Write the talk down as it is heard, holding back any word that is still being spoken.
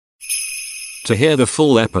To hear the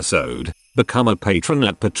full episode, become a patron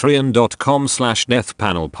at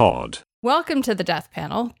patreon.com/deathpanelpod. Welcome to the Death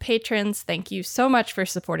Panel. Patrons, thank you so much for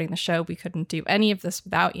supporting the show. We couldn't do any of this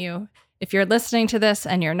without you. If you're listening to this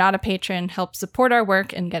and you're not a patron, help support our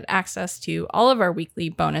work and get access to all of our weekly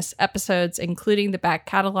bonus episodes, including the back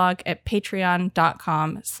catalog at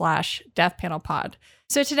patreon.com/deathpanelpod.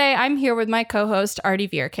 So today I'm here with my co-host, Artie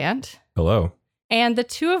Vierkant. Hello. And the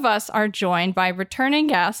two of us are joined by returning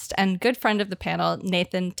guest and good friend of the panel,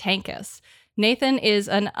 Nathan Tankus. Nathan is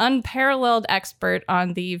an unparalleled expert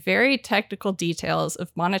on the very technical details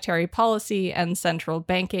of monetary policy and central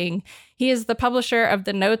banking. He is the publisher of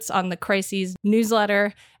the Notes on the Crises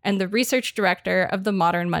newsletter and the research director of the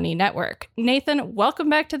Modern Money Network. Nathan, welcome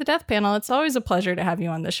back to the Death Panel. It's always a pleasure to have you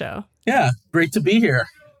on the show. Yeah, great to be here.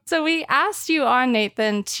 So we asked you on,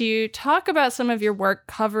 Nathan, to talk about some of your work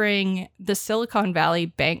covering the Silicon Valley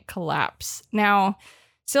Bank collapse. Now,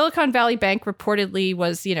 Silicon Valley Bank reportedly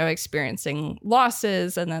was, experiencing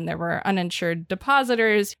losses, and then there were uninsured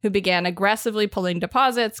depositors who began aggressively pulling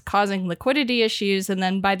deposits, causing liquidity issues. And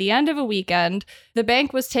then by the end of a weekend, the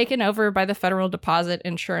bank was taken over by the Federal Deposit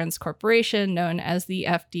Insurance Corporation, known as the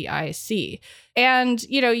FDIC. And,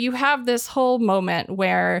 you have this whole moment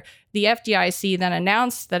where the FDIC then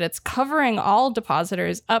announced that it's covering all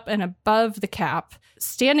depositors up and above the cap,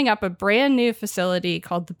 standing up a brand new facility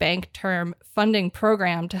called the Bank Term Funding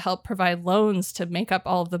Program to help provide loans to make up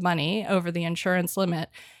all of the money over the insurance limit.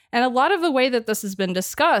 And a lot of the way that this has been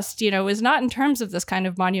discussed, is not in terms of this kind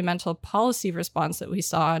of monumental policy response that we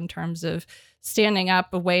saw in terms of standing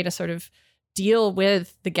up a way to sort of deal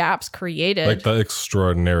with the gaps created. Like the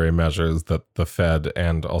extraordinary measures that the Fed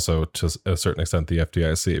and also to a certain extent the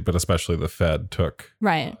FDIC, but especially the Fed took.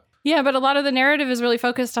 Right. Yeah, but a lot of the narrative is really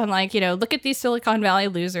focused on look at these Silicon Valley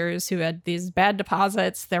losers who had these bad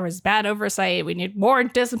deposits. There was bad oversight. We need more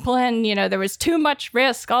discipline. There was too much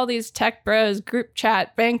risk. All these tech bros, group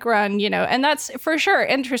chat, bank run, and that's for sure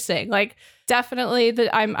interesting. Definitely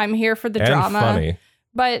I'm here for the and drama. Funny.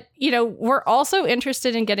 But, we're also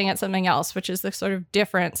interested in getting at something else, which is the sort of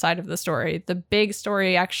different side of the story. The big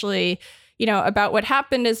story actually, about what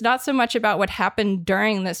happened is not so much about what happened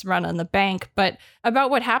during this run on the bank, but about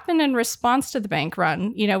what happened in response to the bank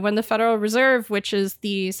run. When the Federal Reserve, which is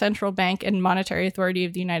the central bank and monetary authority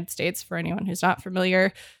of the United States, for anyone who's not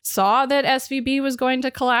familiar, saw that SVB was going to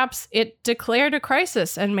collapse, it declared a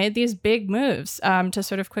crisis and made these big moves to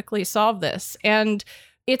sort of quickly solve this. And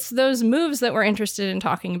it's those moves that we're interested in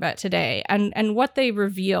talking about today, and what they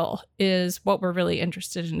reveal is what we're really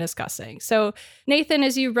interested in discussing. So, Nathan,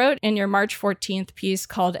 as you wrote in your March 14th piece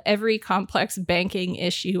called Every Complex Banking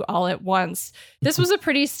Issue All at Once, this was a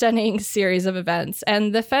pretty stunning series of events,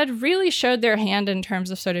 and the Fed really showed their hand in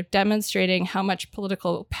terms of sort of demonstrating how much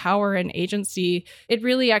political power and agency it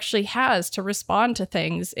really actually has to respond to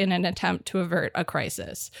things in an attempt to avert a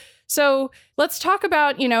crisis. So let's talk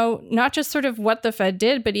about, not just sort of what the Fed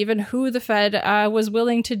did, but even who the Fed was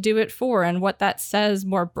willing to do it for and what that says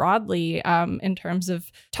more broadly in terms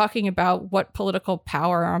of talking about what political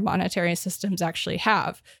power our monetary systems actually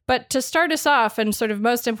have. But to start us off, and sort of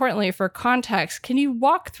most importantly for context, can you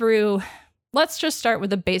walk through, let's just start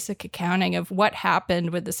with a basic accounting of what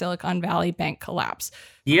happened with the Silicon Valley Bank collapse.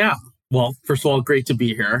 Yeah. Well, first of all, great to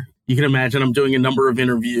be here. You can imagine I'm doing a number of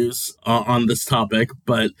interviews on this topic,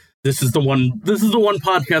 but this is the one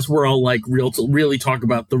podcast where I'll really talk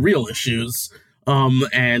about the real issues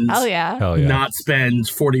and Hell yeah. Not spend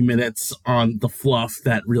 40 minutes on the fluff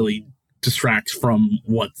that really distracts from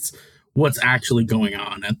what's actually going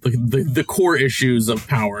on at the core issues of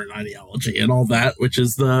power and ideology and all that, which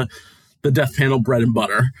is the Death Panel bread and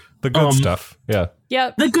butter. The good stuff. Yeah.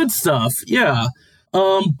 Yep. The good stuff. Yeah.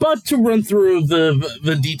 But to run through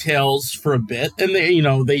the details for a bit, and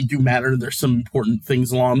they do matter. There's some important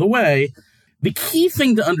things along the way. The key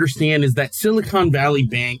thing to understand is that Silicon Valley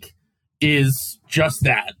Bank is just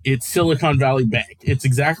that. It's Silicon Valley Bank. It's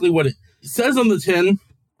exactly what it says on the tin,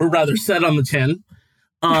 or rather said on the tin.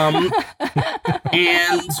 And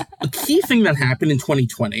the key thing that happened in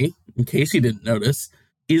 2020, in case you didn't notice,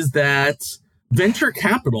 is that venture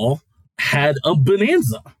capital had a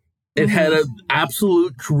bonanza. It had an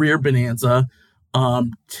absolute career bonanza.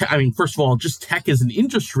 First of all, just tech as an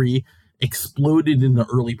industry exploded in the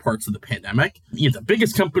early parts of the pandemic. The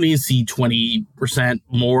biggest companies see 20%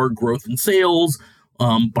 more growth in sales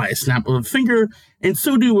by a snap of a finger, and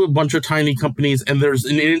so do a bunch of tiny companies. And there's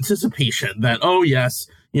an anticipation that, oh, yes,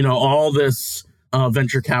 all this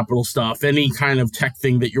venture capital stuff, any kind of tech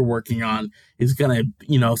thing that you're working on is going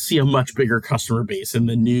to, see a much bigger customer base in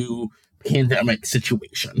the new pandemic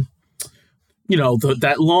situation.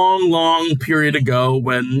 that long period ago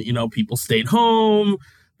when, people stayed home,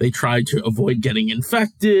 they tried to avoid getting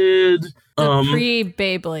infected. The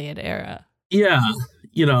pre-Beyblade era. Yeah.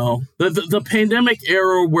 The pandemic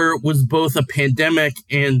era where it was both a pandemic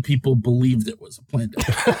and people believed it was a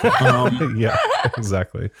pandemic. Yeah,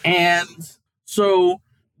 exactly. And so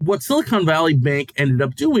what Silicon Valley Bank ended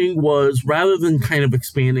up doing was, rather than kind of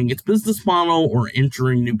expanding its business model or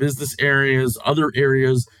entering new business areas, other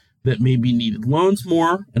areas that maybe needed loans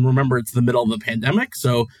more, and remember, it's the middle of the pandemic,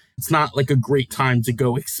 so it's not like a great time to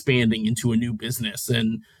go expanding into a new business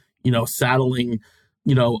and, saddling,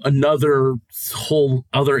 another whole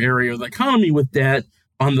other area of the economy with debt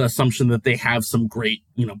on the assumption that they have some great,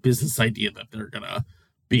 business idea that they're going to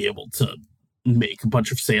be able to make a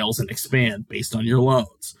bunch of sales and expand based on your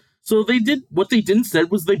loans. So what they did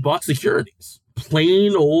instead was they bought securities,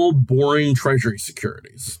 plain old boring treasury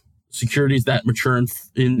securities that mature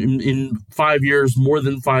in 5 years, more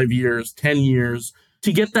than 5 years, 10 years,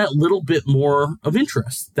 to get that little bit more of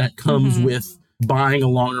interest that comes with buying a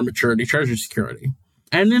longer maturity treasury security.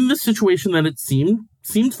 And in this situation, that it seemed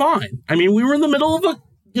fine. I mean, we were in the middle of the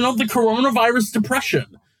coronavirus depression.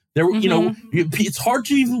 There, it's hard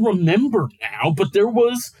to even remember now, but there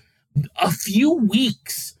was a few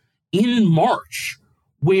weeks in March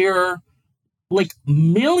where like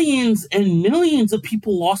millions and millions of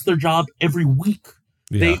people lost their job every week.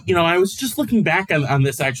 Yeah. I was just looking back on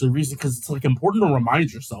this actually recently because it's like important to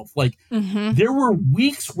remind yourself. Like there were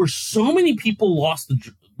weeks where so many people lost the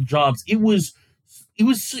jobs. It was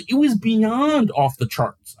beyond off the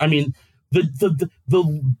charts. I mean, the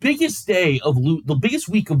biggest day of the biggest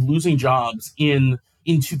week of losing jobs in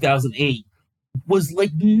 2008 was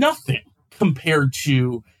like nothing compared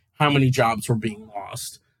to how many jobs were being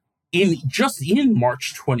lost in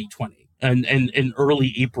March 2020 and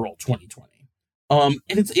early April 2020. And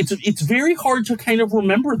it's very hard to kind of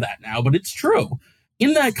remember that now, but it's true.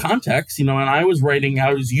 In that context, and I was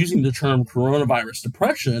using the term coronavirus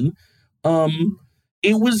depression.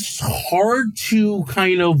 It was hard to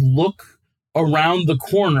kind of look around the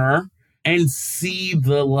corner and see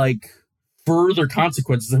the further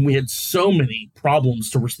consequences. And we had so many problems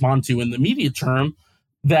to respond to in the immediate term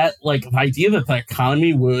that the idea that the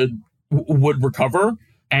economy would recover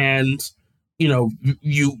and,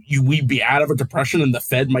 we'd be out of a depression and the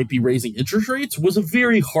Fed might be raising interest rates was a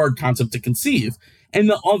very hard concept to conceive. And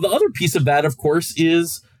the other piece of that, of course,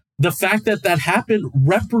 is the fact that happened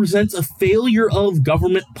represents a failure of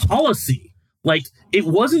government policy. It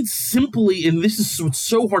wasn't simply, and this is what's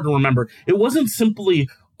so hard to remember, it wasn't simply,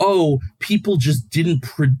 people just didn't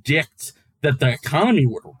predict that the economy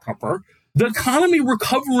would recover. The economy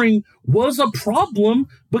recovering was a problem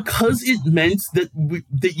because it meant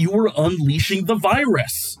that you were unleashing the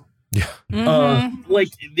virus. Yeah.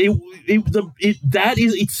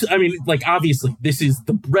 Obviously this is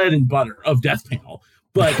the bread and butter of Death Panel.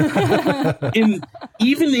 But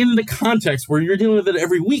even in the context where you're dealing with it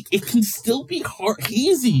every week, it can still be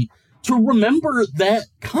easy to remember that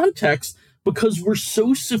context because we're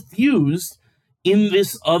so suffused in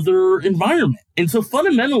this other environment. And so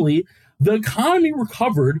fundamentally, the economy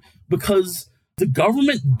recovered because the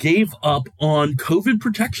government gave up on COVID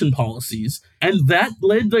protection policies, and that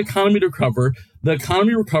led the economy to recover. The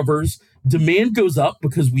economy recovers, demand goes up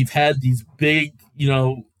because we've had these big,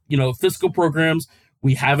 fiscal programs.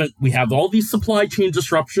 We have all these supply chain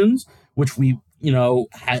disruptions, which we, are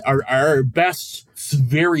at best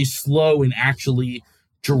very slow in actually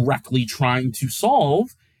directly trying to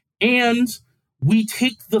solve. And we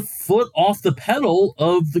take the foot off the pedal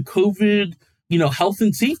of the COVID, health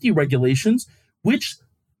and safety regulations, which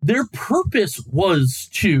their purpose was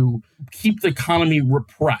to keep the economy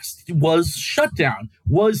repressed, was shut down,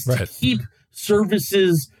 was to keep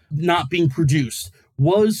services not being produced,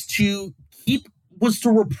 was to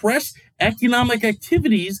repress economic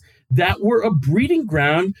activities that were a breeding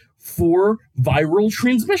ground for viral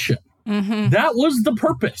transmission. That was the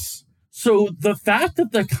purpose. So the fact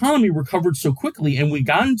that the economy recovered so quickly and we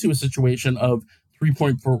got into a situation of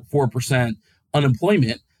 3.4%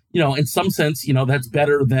 unemployment, in some sense, that's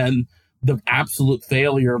better than the absolute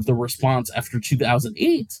failure of the response after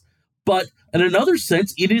 2008. But in another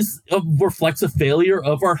sense, reflects a failure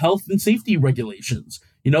of our health and safety regulations.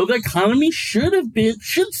 The economy should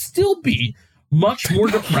still be much more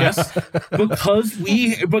depressed because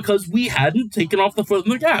we hadn't taken off the foot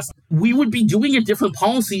on the gas. We would be doing a different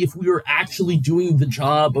policy if we were actually doing the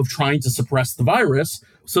job of trying to suppress the virus.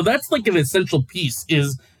 So that's an essential piece,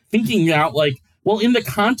 is thinking out in the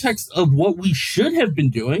context of what we should have been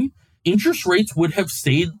doing, interest rates would have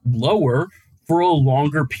stayed lower for a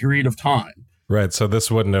longer period of time. Right. So this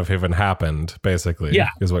wouldn't have even happened, basically,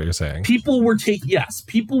 is what you're saying. People were taken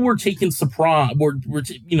surprise,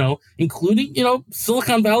 including,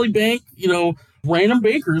 Silicon Valley Bank, random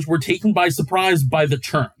bankers were taken by surprise by the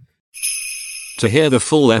churn. To hear the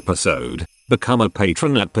full episode, become a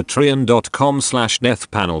patron at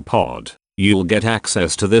patreon.com/deathpanelpod. You'll get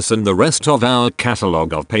access to this and the rest of our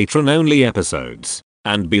catalog of patron-only episodes,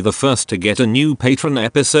 and be the first to get a new patron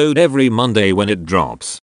episode every Monday when it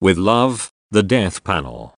drops. With love, the Death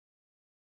Panel.